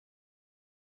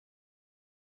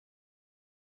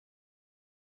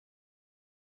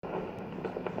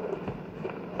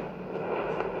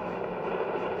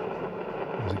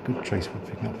good trace we're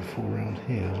picking up before around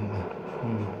here, isn't there?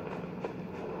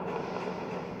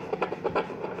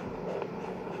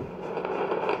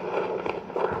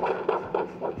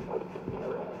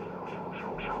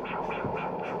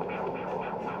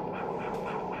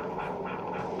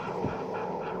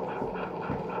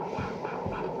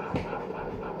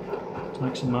 It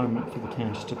takes a moment for the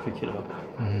counters to pick it up.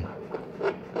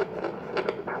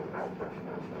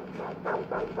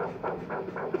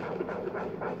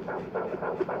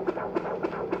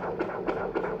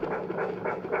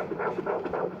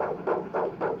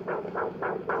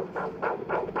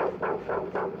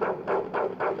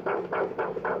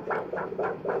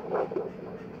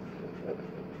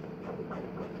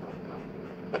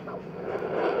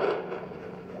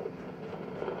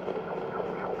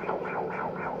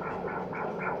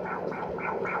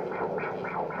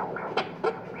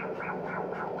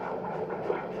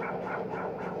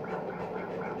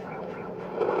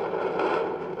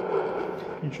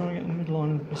 You try and get the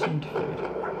midline of the centre feed.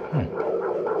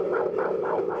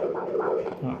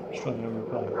 No, straight over the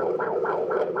plate.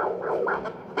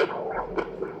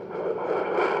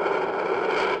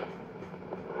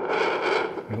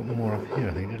 We got more up here,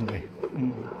 I think, didn't we?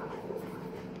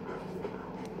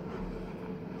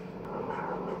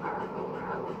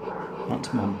 That's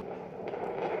Mum.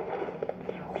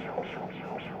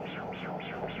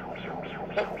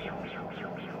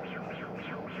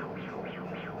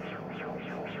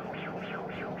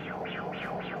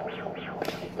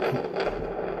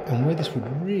 And where this would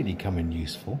really come in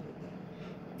useful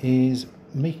is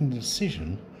making the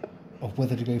decision of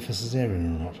whether to go for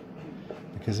caesarean or not.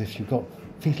 Because if you've got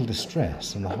fetal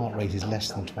distress and the heart rate is less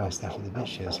than twice that of the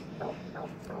bitches,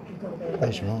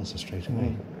 there's your answer straight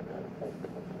away.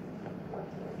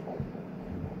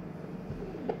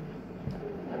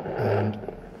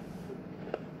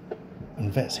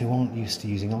 And vets who aren't used to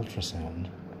using ultrasound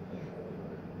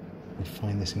would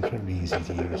find this incredibly easy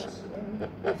to use.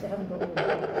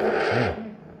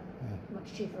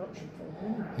 Much cheaper option for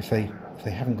them. If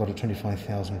they haven't got a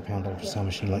 £25,000 ultrasound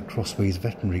machine like Crossways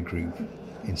Veterinary Group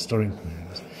in Storrington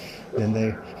House, then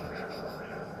they...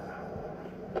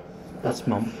 That's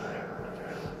Mum.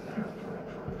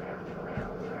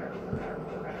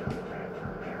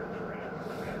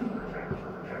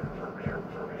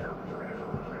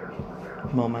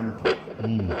 Mum and Pop.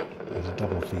 There's a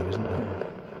double feed, isn't there? Yeah.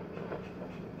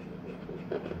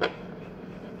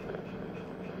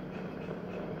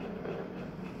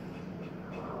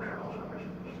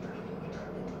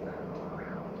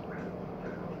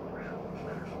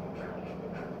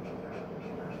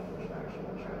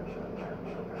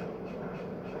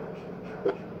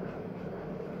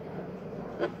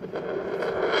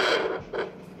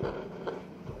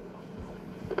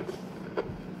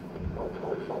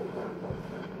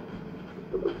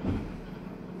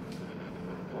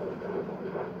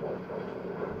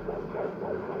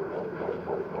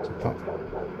 It's a pup.